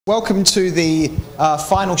Welcome to the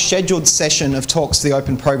final scheduled session of Talks to the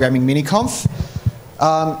Open Programming Mini-Conf.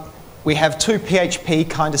 We have two PHP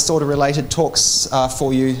kind of sort of related talks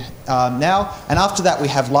for you now, and after that we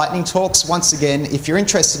have lightning talks. Once again, if you're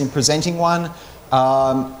interested in presenting one,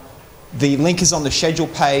 the link is on the schedule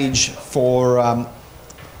page for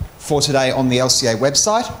today on the LCA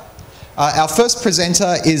website. Our first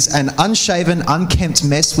presenter is an unshaven, unkempt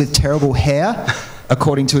mess with terrible hair,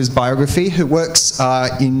 according to his biography, who works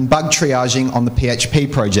in bug triaging on the PHP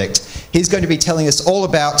project. He's going to be telling us all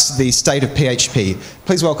about the state of PHP.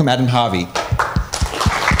 Please welcome Adam Harvey.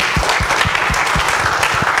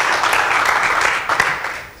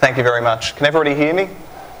 Thank you very much. Can everybody hear me?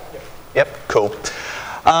 Yep, cool.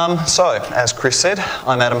 So, as Chris said,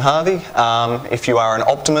 I'm Adam Harvey. If you are an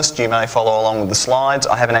optimist, you may follow along with the slides.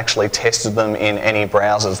 I haven't actually tested them in any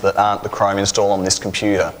browsers that aren't the Chrome install on this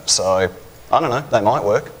computer, so I don't know, they might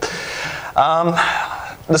work.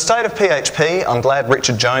 The state of PHP, I'm glad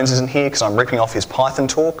Richard Jones isn't here because I'm ripping off his Python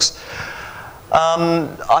talks.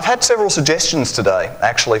 I've had several suggestions today,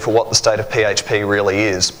 actually, for what the state of PHP really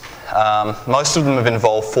is. Most of them have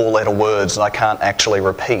involved four-letter words that I can't actually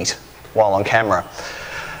repeat while on camera.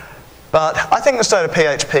 But I think the state of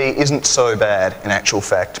PHP isn't so bad in actual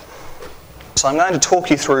fact. So I'm going to talk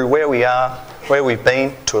you through where we are, where we've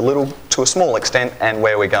been to a small extent, and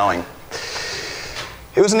where we're going.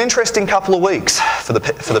 It was an interesting couple of weeks for the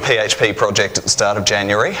PHP project at the start of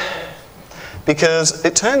January, because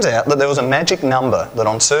it turns out that there was a magic number that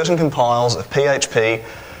on certain compiles of PHP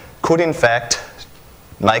could in fact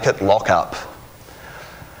make it lock up.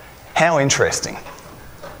 How interesting.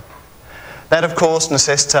 That of course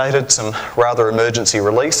necessitated some rather emergency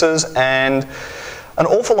releases and an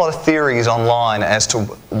awful lot of theories online as to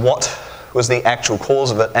what was the actual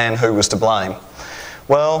cause of it and who was to blame.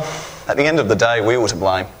 Well, at the end of the day, we were to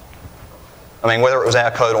blame. I mean, whether it was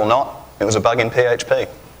our code or not, it was a bug in PHP.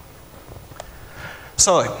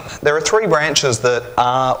 So, there are three branches that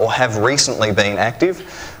are or have recently been active.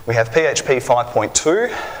 We have PHP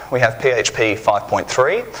 5.2, we have PHP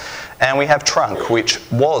 5.3, and we have Trunk, which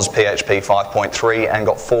was PHP 5.3 and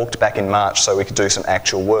got forked back in March so we could do some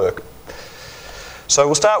actual work. So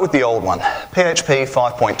we'll start with the old one, PHP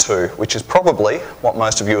 5.2, which is probably what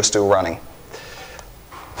most of you are still running.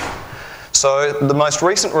 So the most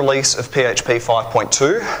recent release of PHP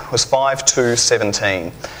 5.2 was 5.2.17.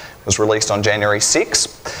 It was released on January 6.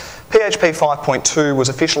 PHP 5.2 was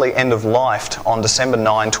officially end-of-lifed on December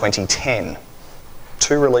 9, 2010.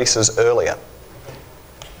 2 releases earlier.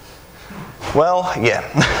 Well, yeah.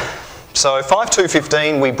 So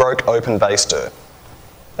 5.2.15 we broke open base dir.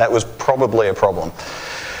 That was probably a problem.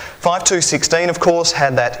 5.2.16 of course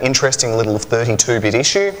had that interesting little 32-bit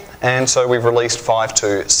issue, and so we've released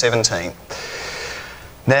 5.2.17.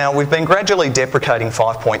 Now we've been gradually deprecating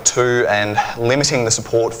 5.2 and limiting the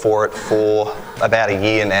support for it for about a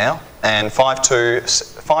year now, and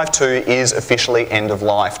 5.2 is officially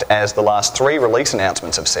end-of-lifed, as the last 3 release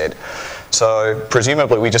announcements have said. So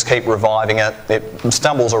presumably we just keep reviving it, it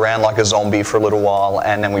stumbles around like a zombie for a little while,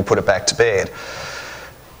 and then we put it back to bed.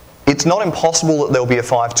 It's not impossible that there'll be a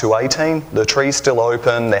 5.2.18. The tree's still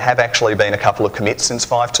open. There have actually been a couple of commits since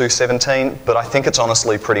 5.2.17, but I think it's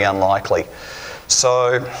honestly pretty unlikely.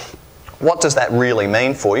 So what does that really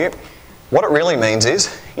mean for you? What it really means is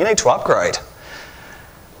you need to upgrade.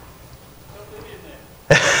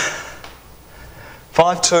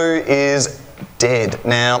 5.2 is dead.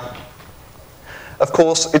 Now, of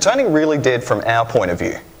course, it's only really dead from our point of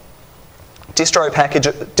view. Distro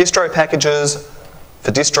packages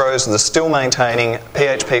for distros that are still maintaining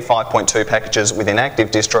PHP 5.2 packages within active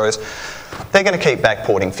distros, they're going to keep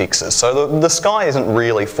backporting fixes. So the sky isn't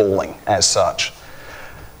really falling as such.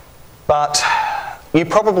 But you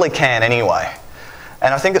probably can anyway.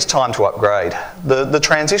 And I think it's time to upgrade. The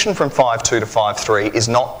transition from 5.2 to 5.3 is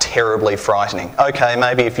not terribly frightening. Okay,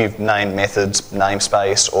 maybe if you've named methods,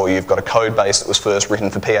 namespace, or you've got a code base that was first written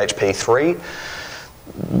for PHP 3,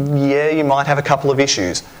 yeah, you might have a couple of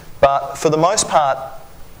issues. But for the most part,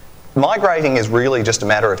 migrating is really just a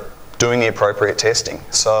matter of doing the appropriate testing.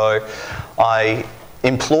 So I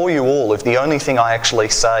implore you all, if the only thing I actually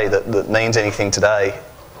say that means anything today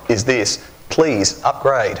is this, please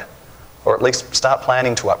upgrade, or at least start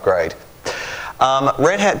planning to upgrade.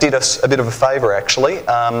 Red Hat did us a bit of a favour actually.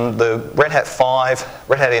 The Red Hat 5,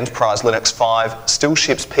 Red Hat Enterprise Linux 5 still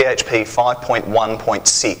ships PHP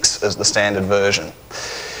 5.1.6 as the standard version.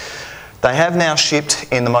 They have now shipped,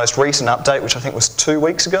 in the most recent update, which I think was 2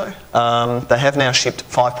 weeks ago, they have now shipped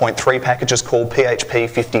 5.3 packages called PHP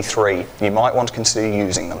 53. You might want to consider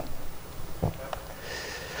using them.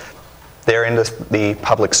 They're in the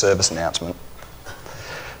public service announcement.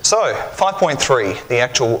 So, 5.3, the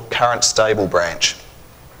actual current stable branch.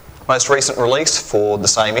 Most recent release for the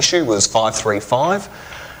same issue was 5.3.5,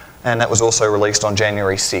 and that was also released on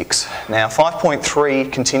January 6. Now,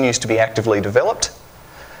 5.3 continues to be actively developed.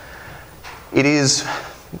 It is,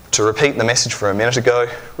 to repeat the message from a minute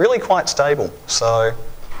ago, really quite stable. So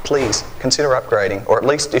please consider upgrading, or at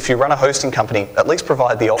least if you run a hosting company, at least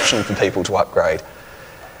provide the option for people to upgrade.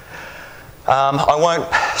 I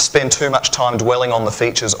won't spend too much time dwelling on the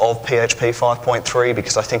features of PHP 5.3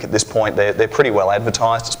 because I think at this point they're pretty well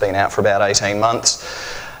advertised. It's been out for about 18 months.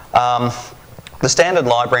 The standard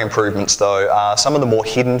library improvements, though, are some of the more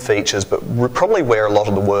hidden features, but probably where a lot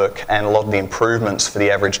of the work and a lot of the improvements for the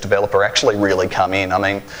average developer actually really come in. I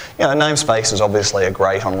mean, you know, namespaces obviously are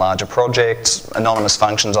great on larger projects. Anonymous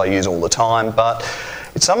functions I use all the time, but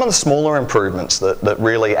it's some of the smaller improvements that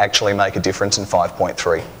really actually make a difference in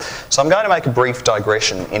 5.3. So I'm going to make a brief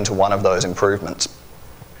digression into one of those improvements.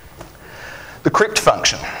 The crypt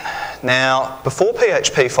function. Now, before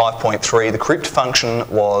PHP 5.3, the crypt function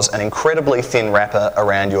was an incredibly thin wrapper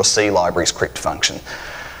around your C library's crypt function.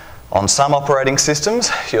 On some operating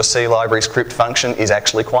systems, your C library's crypt function is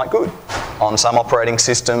actually quite good. On some operating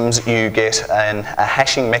systems, you get a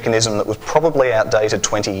hashing mechanism that was probably outdated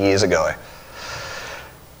 20 years ago.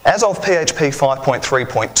 As of PHP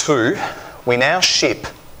 5.3.2, we now ship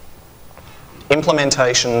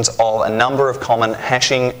implementations of a number of common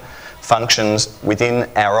hashing functions within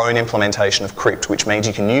our own implementation of crypt, which means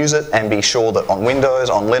you can use it and be sure that on Windows,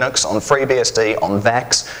 on Linux, on FreeBSD, on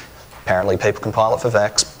VAX, apparently people compile it for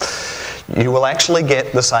VAX, you will actually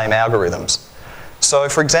get the same algorithms. So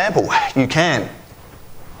for example, you can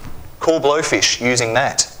call Blowfish using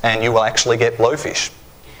that and you will actually get Blowfish.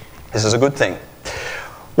 This is a good thing.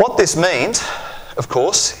 What this means, of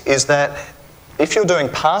course, is that if you're doing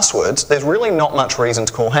passwords, there's really not much reason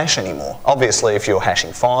to call hash anymore. Obviously, if you're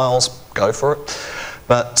hashing files, go for it.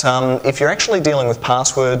 But if you're actually dealing with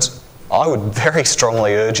passwords, I would very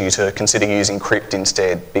strongly urge you to consider using crypt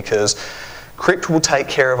instead, because crypt will take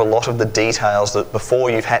care of a lot of the details that before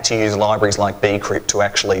you've had to use libraries like bcrypt to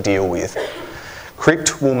actually deal with.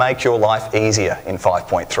 Crypt will make your life easier in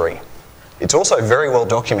 5.3. It's also very well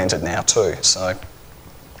documented now too, so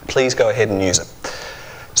please go ahead and use it.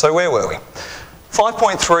 So where were we?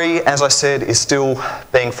 5.3, as I said, is still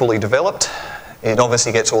being fully developed. It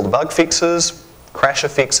obviously gets all the bug fixes, crasher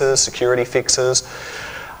fixes, security fixes.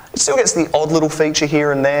 It still gets the odd little feature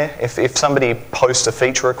here and there. If somebody posts a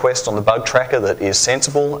feature request on the bug tracker that is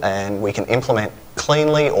sensible and we can implement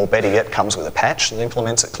cleanly, or better yet, comes with a patch that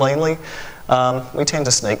implements it cleanly, we tend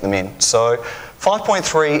to sneak them in. So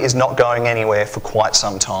 5.3 is not going anywhere for quite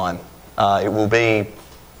some time. It will be,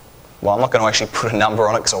 well, I'm not going to actually put a number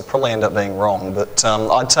on it because I'll probably end up being wrong, but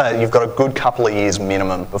I'd say you've got a good couple of years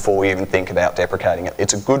minimum before we even think about deprecating it.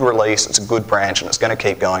 It's a good release, it's a good branch, and it's going to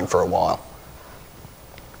keep going for a while.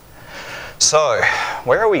 So,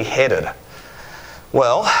 where are we headed?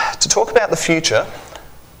 Well, to talk about the future,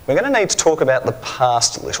 we're going to need to talk about the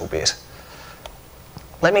past a little bit.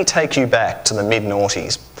 Let me take you back to the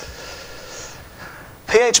mid-noughties.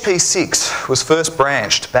 PHP 6 was first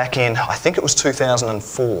branched back in, I think it was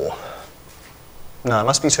 2004. No, it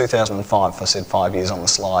must be 2005 if I said 5 years on the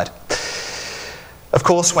slide. Of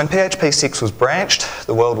course, when PHP 6 was branched,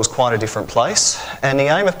 the world was quite a different place, and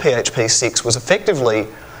the aim of PHP 6 was effectively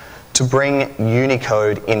to bring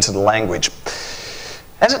Unicode into the language.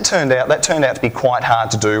 As it turned out, that turned out to be quite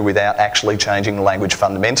hard to do without actually changing the language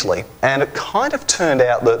fundamentally. And it kind of turned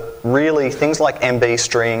out that really things like MB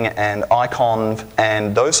string and iconv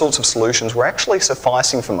and those sorts of solutions were actually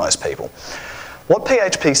sufficing for most people. What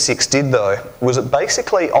PHP 6 did though was it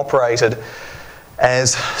basically operated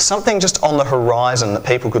as something just on the horizon that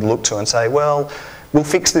people could look to and say, well, we'll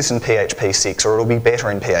fix this in PHP 6 or it'll be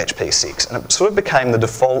better in PHP 6. And it sort of became the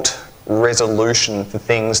default resolution for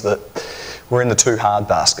things that were in the too hard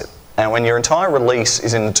basket. And when your entire release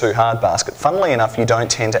is in the too hard basket, funnily enough, you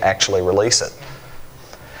don't tend to actually release it.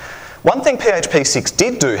 One thing PHP 6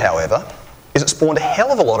 did do, however, is it spawned a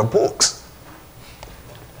hell of a lot of books.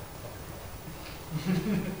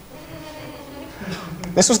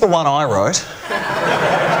 This was the one I wrote.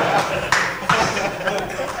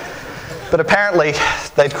 But apparently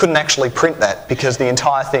they couldn't actually print that because the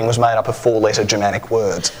entire thing was made up of 4-letter Germanic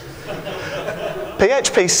words.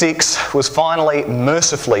 PHP 6 was finally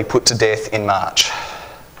mercifully put to death in March.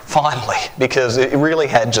 Finally, because it really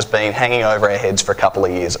had just been hanging over our heads for a couple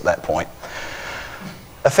of years at that point.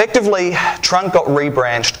 Effectively, Trunk got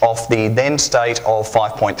rebranched off the then state of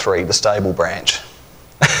 5.3, the stable branch.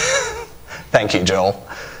 Thank you, Joel.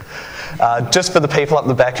 Just for the people up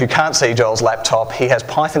the back who can't see Joel's laptop, he has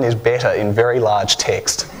Python is better in very large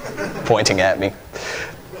text. pointing at me.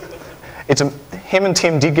 Him and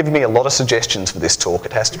Tim did give me a lot of suggestions for this talk,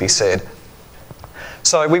 it has to be said.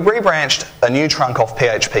 So we rebranched a new trunk off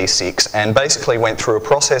PHP 6 and basically went through a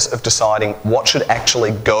process of deciding what should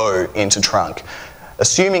actually go into trunk,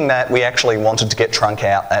 assuming that we actually wanted to get trunk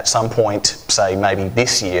out at some point, say maybe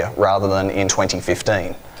this year rather than in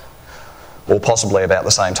 2015, or possibly about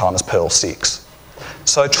the same time as Perl 6.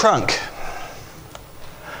 So trunk,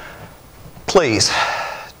 please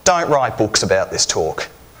don't write books about this talk.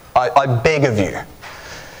 I beg of you.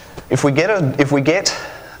 If we get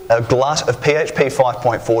a glut of PHP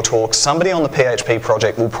 5.4 talks, somebody on the PHP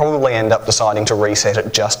project will probably end up deciding to reset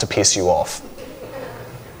it just to piss you off.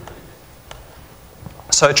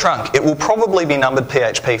 So trunk, it will probably be numbered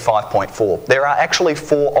PHP 5.4. There are actually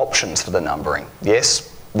 4 options for the numbering.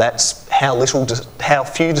 Yes, that's how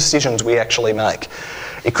few decisions we actually make.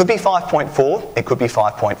 It could be 5.4, it could be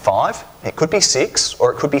 5.5, it could be 6,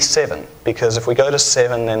 or it could be 7, because if we go to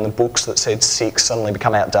 7, then the books that said 6 suddenly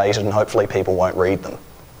become outdated and hopefully people won't read them.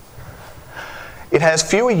 It has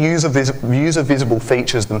fewer user visible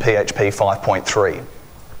features than PHP 5.3,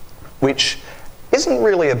 which isn't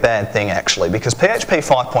really a bad thing actually, because PHP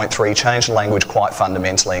 5.3 changed the language quite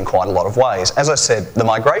fundamentally in quite a lot of ways. As I said, the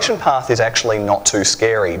migration path is actually not too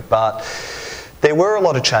scary, but there were a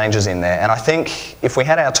lot of changes in there, and I think if we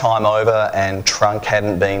had our time over and trunk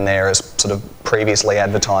hadn't been there as sort of previously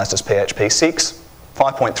advertised as PHP 6,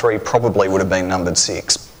 5.3 probably would have been numbered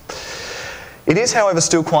 6. It is, however,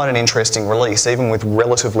 still quite an interesting release, even with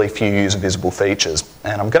relatively few user visible features,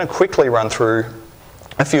 and I'm going to quickly run through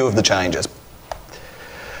a few of the changes.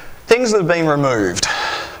 Things that have been removed.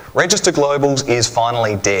 Register globals is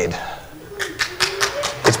finally dead.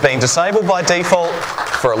 It's been disabled by default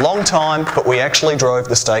for a long time, but we actually drove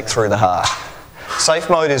the stake through the heart. Safe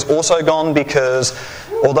mode is also gone because,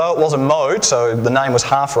 although it was a mode, so the name was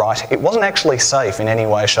half right, it wasn't actually safe in any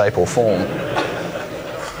way, shape or form.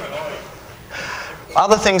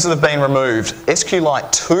 Other things that have been removed.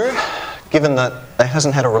 SQLite 2, given that it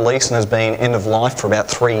hasn't had a release and has been end of life for about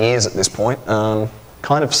 3 years at this point,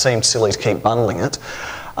 kind of seemed silly to keep bundling it.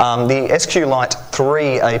 The SQLite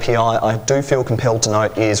 3 API, I do feel compelled to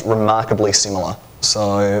note, is remarkably similar.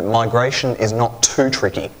 So migration is not too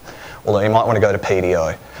tricky, although you might want to go to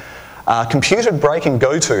PDO. Computed break and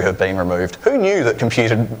go to have been removed. Who knew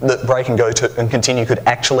that break and go to and continue could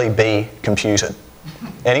actually be computed?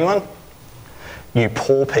 Anyone? You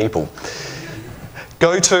poor people.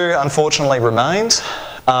 Go to unfortunately remains.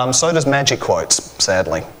 So does magic quotes,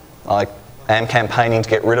 sadly. I am campaigning to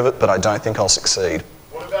get rid of it, but I don't think I'll succeed.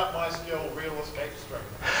 What about MySQL real escape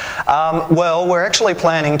string? Well, we're actually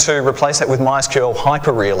planning to replace that with MySQL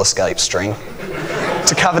hyper real escape string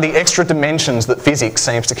to cover the extra dimensions that physics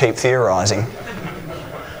seems to keep theorising.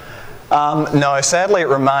 No, sadly it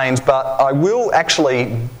remains, but I will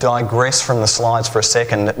actually digress from the slides for a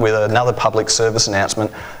second with another public service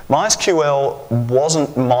announcement. MySQL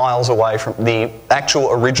wasn't miles away from, the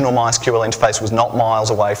actual original MySQL interface was not miles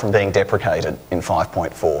away from being deprecated in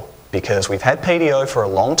 5.4, because we've had PDO for a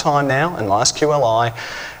long time now and MySQLi,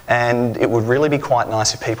 and it would really be quite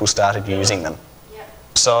nice if people started using them. Yep.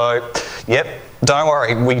 So, yep, don't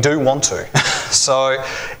worry, we do want to. So,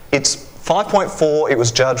 it's 5.4, it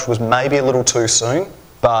was judged was maybe a little too soon,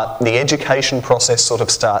 but the education process sort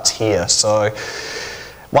of starts here. So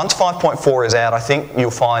once 5.4 is out, I think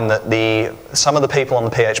you'll find that some of the people on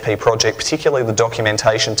the PHP project, particularly the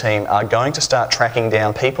documentation team, are going to start tracking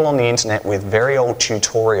down people on the internet with very old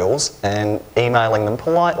tutorials and emailing them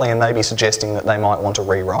politely and maybe suggesting that they might want to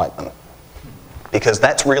rewrite them. Because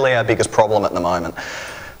that's really our biggest problem at the moment.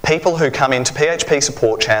 People who come into PHP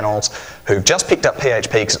support channels who've just picked up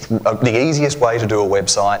PHP because it's the easiest way to do a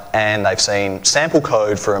website, and they've seen sample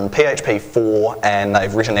code from PHP 4 and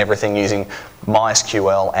they've written everything using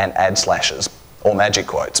MySQL and add slashes or magic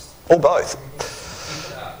quotes, or both.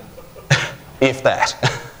 If that.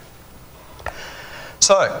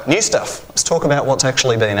 So, new stuff. Let's talk about what's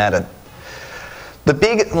actually been added. The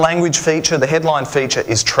big language feature, the headline feature,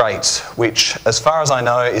 is traits, which, as far as I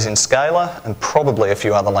know, is in Scala and probably a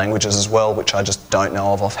few other languages as well, which I just don't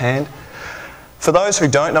know of offhand. For those who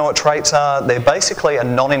don't know what traits are, they're basically a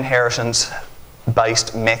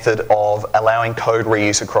non-inheritance-based method of allowing code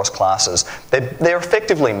reuse across classes. They're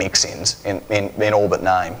effectively mix-ins in all but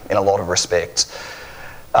name, in a lot of respects.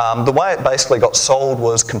 The way it basically got sold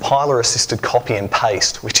was compiler-assisted copy and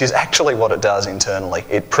paste, which is actually what it does internally.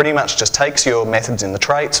 It pretty much just takes your methods in the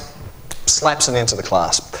traits, slaps it into the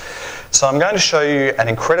class. So I'm going to show you an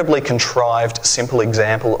incredibly contrived, simple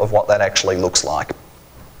example of what that actually looks like.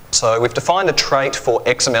 So we've defined a trait for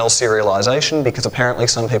XML serialization because apparently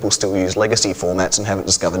some people still use legacy formats and haven't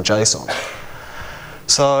discovered JSON.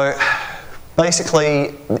 So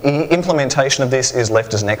basically, the implementation of this is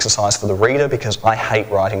left as an exercise for the reader because I hate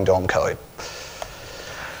writing DOM code.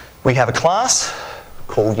 We have a class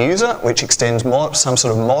called user, which extends some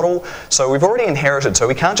sort of model. So we've already inherited, so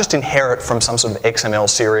we can't just inherit from some sort of XML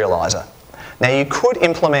serializer. Now you could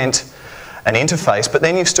implement an interface, but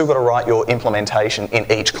then you've still got to write your implementation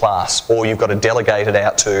in each class, or you've got to delegate it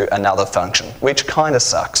out to another function, which kind of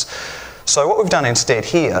sucks. So what we've done instead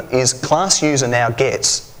here is class user now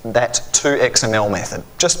gets that toXML method,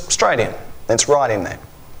 just straight in. It's right in there.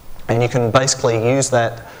 And you can basically use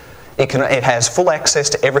that. It has full access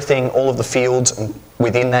to everything, all of the fields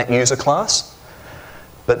within that user class.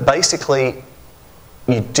 But basically,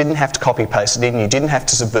 you didn't have to copy paste it in, you didn't have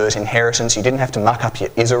to subvert inheritance, you didn't have to muck up your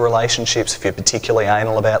ISA relationships if you're particularly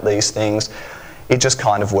anal about these things. It just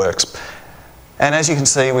kind of works. And as you can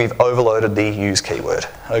see, we've overloaded the use keyword.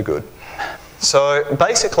 Oh good. So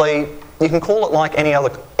basically, you can call it like any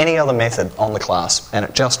other method on the class, and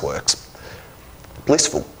it just works.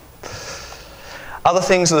 Blissful. Other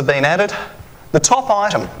things that have been added. The top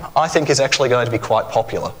item, I think, is actually going to be quite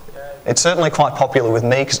popular. It's certainly quite popular with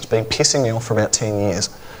me because it's been pissing me off for about 10 years.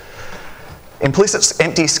 Implicit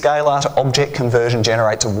empty scalar to object conversion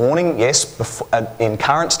generates a warning. Yes, in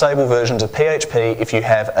current stable versions of PHP, if you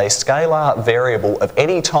have a scalar variable of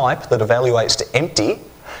any type that evaluates to empty,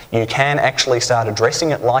 you can actually start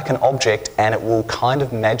addressing it like an object and it will kind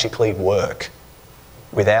of magically work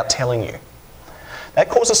without telling you. That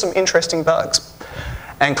causes some interesting bugs.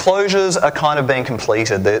 And closures are kind of being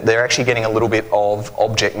completed. They're actually getting a little bit of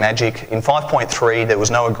object magic. In 5.3, there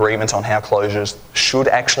was no agreement on how closures should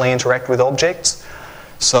actually interact with objects.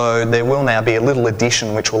 So there will now be a little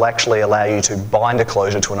addition which will actually allow you to bind a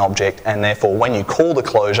closure to an object, and therefore when you call the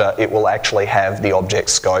closure, it will actually have the object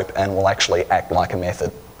scope and will actually act like a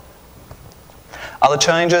method. Other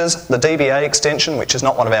changes, the DBA extension, which is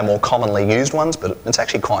not one of our more commonly used ones, but it's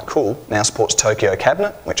actually quite cool, now supports Tokyo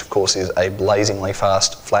Cabinet, which of course is a blazingly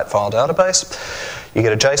fast flat file database. You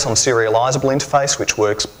get a JSON serializable interface, which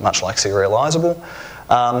works much like serializable.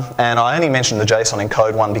 And I only mentioned the JSON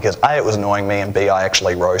encode one because A, it was annoying me, and B, I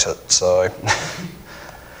actually wrote it, so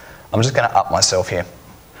I'm just going to up myself here.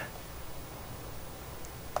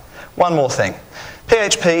 One more thing.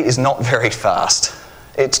 PHP is not very fast.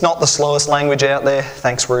 It's not the slowest language out there,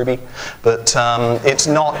 thanks Ruby, but it's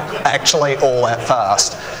not actually all that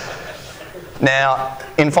fast. Now,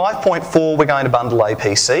 in 5.4 we're going to bundle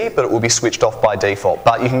APC, but it will be switched off by default.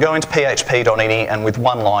 But you can go into php.ini and with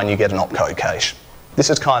one line you get an opcode cache. This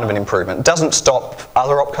is kind of an improvement. It doesn't stop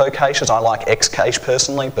other opcode caches. I like Xcache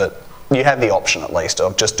personally, but you have the option at least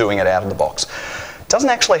of just doing it out of the box. It doesn't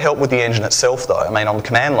actually help with the engine itself though. I mean, on the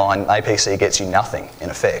command line, APC gets you nothing in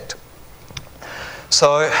effect.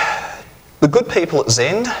 So, the good people at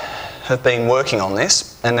Zend have been working on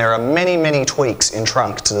this, and there are many, many tweaks in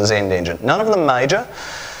trunk to the Zend engine. None of them major,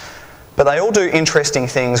 but they all do interesting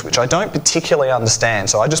things which I don't particularly understand,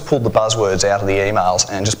 so I just pulled the buzzwords out of the emails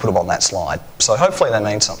and just put them on that slide. So hopefully they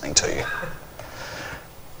mean something to you,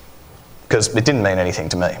 because it didn't mean anything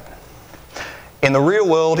to me. In the real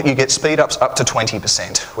world, you get speed-ups up to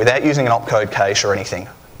 20% without using an opcode cache or anything.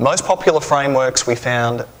 Most popular frameworks we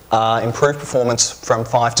found improve performance from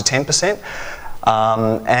 5 to 10%.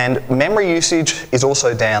 And memory usage is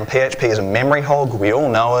also down. PHP is a memory hog, we all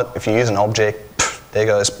know it. If you use an object, there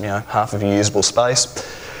goes half of your usable space.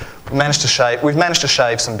 We've managed to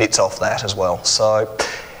shave some bits off that as well. So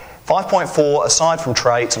 5.4, aside from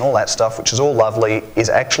traits and all that stuff, which is all lovely, is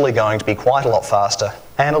actually going to be quite a lot faster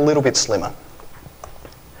and a little bit slimmer.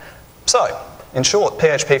 So, in short,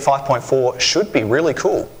 PHP 5.4 should be really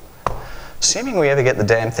cool. Assuming we ever get the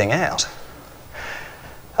damn thing out.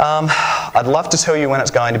 I'd love to tell you when it's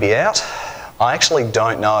going to be out. I actually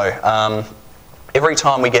don't know. Every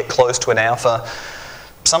time we get close to an alpha,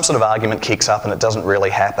 some sort of argument kicks up and it doesn't really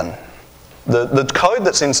happen. The code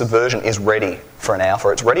that's in Subversion is ready for an alpha.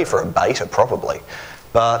 It's ready for a beta probably.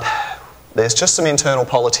 But there's just some internal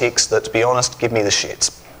politics that, to be honest, give me the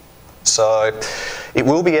shits. So it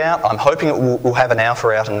will be out. I'm hoping we'll have an alpha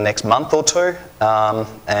out in the next month or two.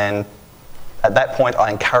 And at that point,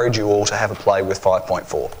 I encourage you all to have a play with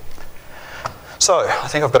 5.4. So, I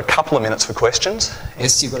think I've got a couple of minutes for questions.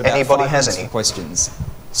 Yes, you've got about anybody 5 has minutes any for questions.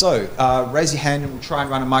 So, raise your hand and we'll try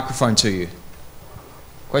and run a microphone to you.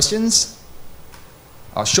 Questions?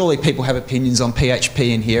 Oh, surely people have opinions on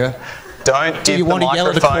PHP in here. Don't give the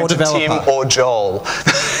microphone to Tim or Joel. I'll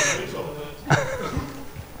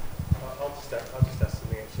just ask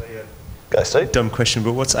something actually. Go, Steve. Dumb question,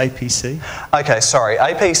 but what's APC? Okay, sorry.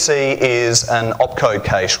 APC is an opcode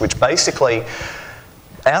cache, which basically,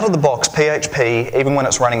 out of the box, PHP, even when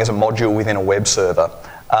it's running as a module within a web server,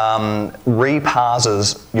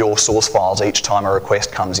 reparses your source files each time a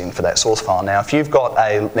request comes in for that source file. Now, if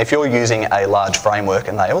you're using a large framework,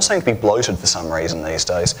 and they all seem to be bloated for some reason these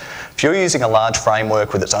days, if you're using a large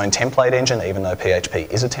framework with its own template engine, even though PHP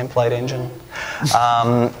is a template engine,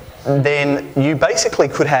 then you basically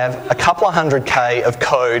could have a couple of 100K of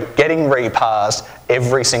code getting reparsed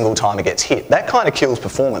every single time it gets hit. That kind of kills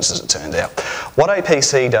performance, as it turns out. What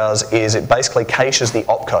APC does is it basically caches the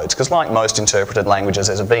opcodes, because like most interpreted languages,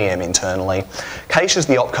 there's a VM internally, caches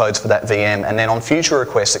the opcodes for that VM, and then on future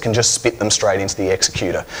requests it can just spit them straight into the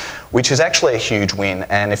executor, which is actually a huge win.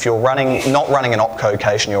 And if you're not running an opcode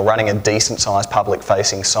cache and you're running a decent-sized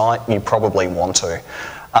public-facing site, you probably want to.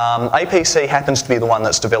 APC happens to be the one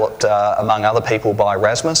that's developed, among other people, by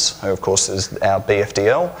Rasmus, who of course is our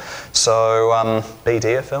BFDL. So,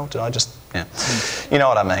 BDFL, did I just, yeah. You know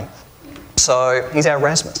what I mean. So, he's our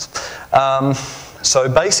Rasmus. So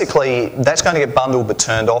basically, that's going to get bundled but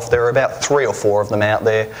turned off. There are about 3 or 4 of them out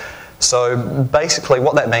there. So basically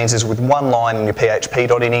what that means is with one line in your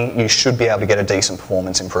php.ini, you should be able to get a decent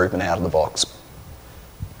performance improvement out of the box.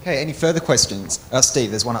 Okay, any further questions?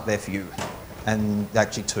 Steve, there's one up there for you. And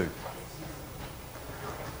actually 2.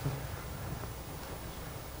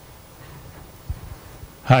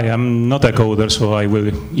 Hi, I'm not a coder, so I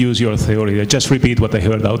will use your theory. I just repeat what I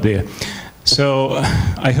heard out there. So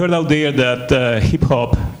I heard out there that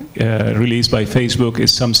hip-hop released by Facebook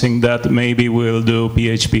is something that maybe will do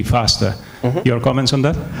PHP faster. Mm-hmm. Your comments on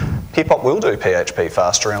that? Hip-hop will do PHP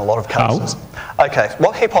faster in a lot of cases. How? Okay,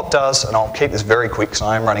 what hip-hop does, and I'll keep this very quick because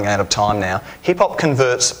I am running out of time now, hip-hop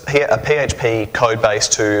converts a PHP code base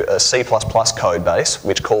to a C++ code base,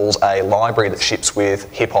 which calls a library that ships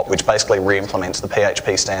with hip-hop, which basically re-implements the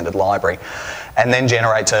PHP standard library, and then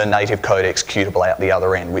generates a native code executable out the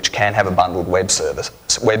other end, which can have a bundled web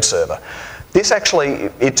server. This actually,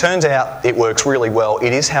 it turns out it works really well.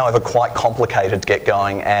 It is, however, quite complicated to get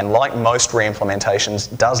going, and like most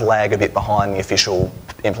re-implementations, does lag a bit behind the official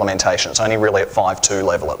implementation. It's only really at 5.2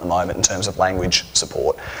 level at the moment in terms of language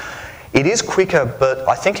support. It is quicker, but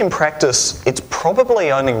I think in practice, it's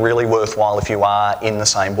probably only really worthwhile if you are in the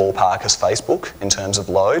same ballpark as Facebook in terms of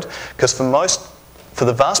load, because for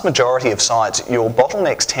the vast majority of sites, your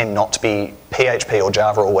bottlenecks tend not to be PHP or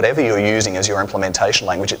Java or whatever you're using as your implementation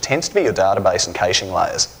language. It tends to be your database and caching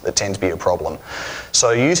layers that tend to be a problem.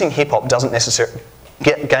 So using hip-hop doesn't necessarily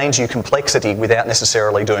gains you complexity without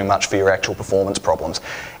necessarily doing much for your actual performance problems.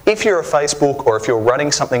 If you're a Facebook or if you're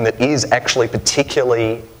running something that is actually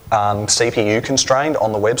particularly CPU constrained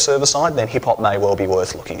on the web server side, then hip-hop may well be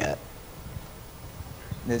worth looking at.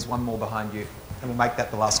 There's one more behind you, and we'll make that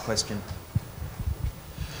the last question.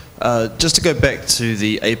 Just to go back to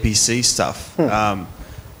the APC stuff,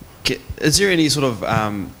 is there any sort of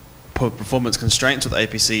performance constraints with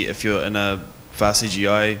APC if you're in a fast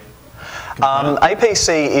CGI component?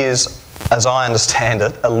 APC is, as I understand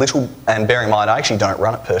it, a little, and bear in mind I actually don't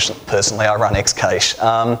run it personally, I run Xcache.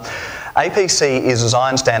 APC is, as I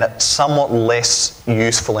understand it, somewhat less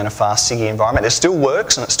useful in a fast SIGI environment. It still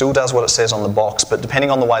works and it still does what it says on the box, but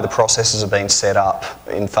depending on the way the processes have been set up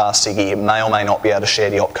in fast SIGI, it may or may not be able to share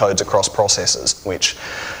the opcodes across processes, which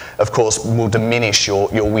of course will diminish your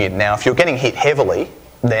win. Now, if you're getting hit heavily,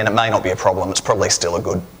 then it may not be a problem. It's probably still a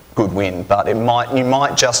good win, but you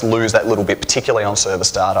might just lose that little bit, particularly on server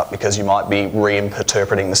startup, because you might be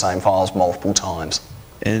reinterpreting the same files multiple times.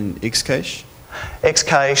 And Xcache?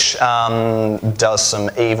 Xcache does some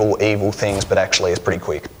evil things, but actually is pretty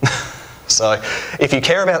quick. So if you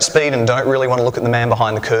care about speed and don't really want to look at the man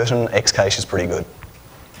behind the curtain, Xcache is pretty good.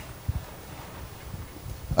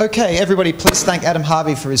 Okay, everybody, please thank Adam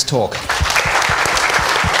Harvey for his talk.